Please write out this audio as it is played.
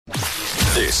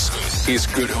This is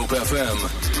Good Hope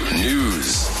FM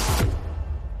News.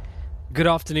 Good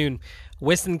afternoon.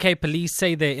 Western Cape Police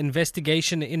say their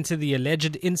investigation into the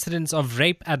alleged incidents of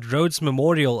rape at Rhodes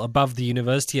Memorial above the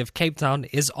University of Cape Town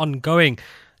is ongoing.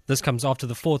 This comes after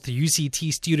the fourth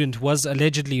UCT student was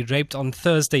allegedly raped on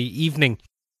Thursday evening.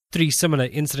 3 similar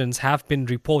incidents have been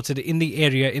reported in the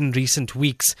area in recent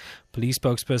weeks. Police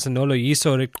spokesperson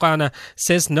Rhodes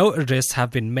says no arrests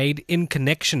have been made in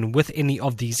connection with any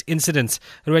of these incidents.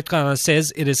 Rhodes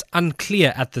says it is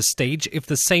unclear at this stage if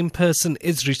the same person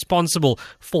is responsible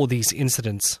for these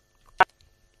incidents.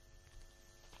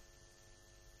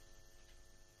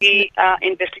 We are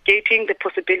investigating the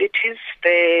possibilities.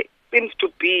 There seems to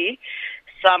be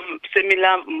some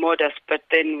similar modus, but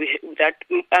then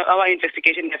our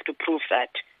investigation has to prove that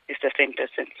it's the same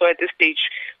person. So at this stage,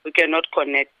 we cannot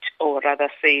connect or rather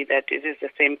say that it is the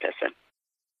same person.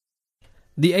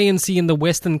 The ANC in the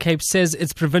Western Cape says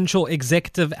its provincial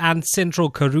executive and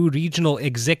Central Karoo regional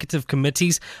executive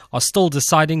committees are still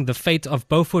deciding the fate of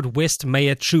Beaufort West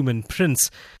Mayor Truman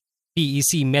Prince.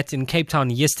 PEC met in Cape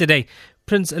Town yesterday.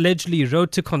 Prince allegedly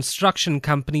wrote to construction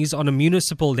companies on a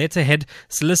municipal letterhead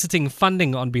soliciting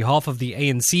funding on behalf of the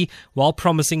ANC while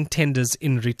promising tenders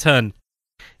in return.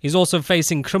 He's also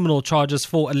facing criminal charges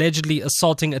for allegedly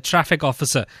assaulting a traffic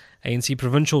officer. ANC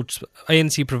provincial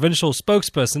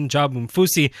spokesperson Jabu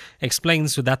Mfusi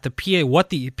explains that what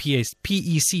the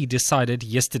PEC decided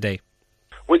yesterday.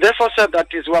 We therefore said that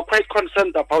we are quite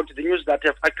concerned about the news that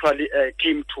have actually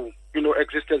came to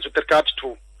existence with regard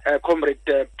to Comrade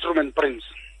Truman Prince.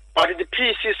 But the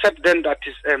PEC said then that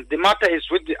the matter is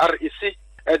with the REC.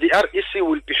 The REC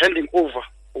will be handing over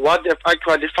what they've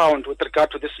actually found with regard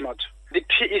to this matter. The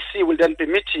PEC will then be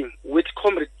meeting with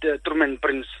Comrade Truman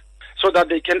Prince so that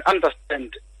they can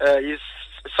understand his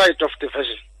side of the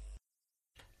version.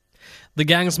 The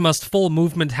Gangs Must Fall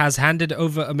movement has handed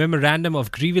over a memorandum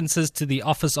of grievances to the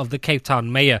office of the Cape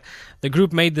Town mayor. The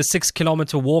group made the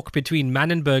 6-kilometer walk between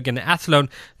Manenberg and Athlone,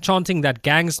 chanting that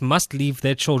gangs must leave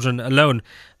their children alone.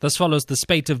 This follows the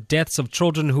spate of deaths of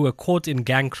children who were caught in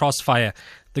gang crossfire.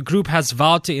 The group has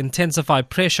vowed to intensify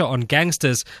pressure on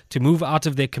gangsters to move out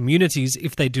of their communities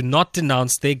if they do not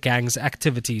denounce their gangs'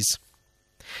 activities.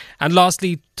 And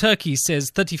lastly, Turkey says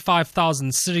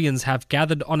 35,000 Syrians have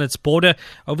gathered on its border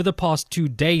over the past 2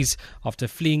 days after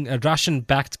fleeing a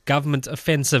Russian-backed government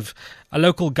offensive. A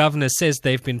local governor says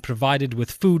they've been provided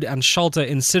with food and shelter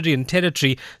in Syrian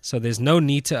territory, so there's no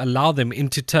need to allow them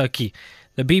into Turkey.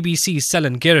 The BBC's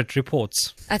Selen Gerrit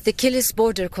reports. At the Kilis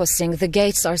border crossing, the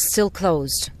gates are still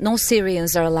closed. No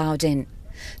Syrians are allowed in.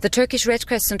 The Turkish Red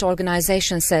Crescent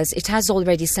organization says it has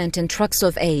already sent in trucks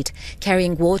of aid,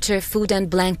 carrying water, food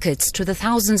and blankets to the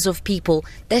thousands of people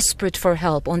desperate for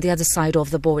help on the other side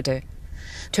of the border.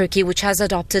 Turkey, which has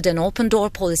adopted an open-door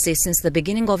policy since the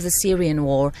beginning of the Syrian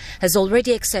war, has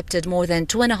already accepted more than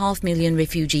 2.5 million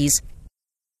refugees.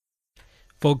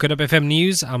 For Good Hope FM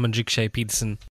News, I'm Andrik Shea Peterson.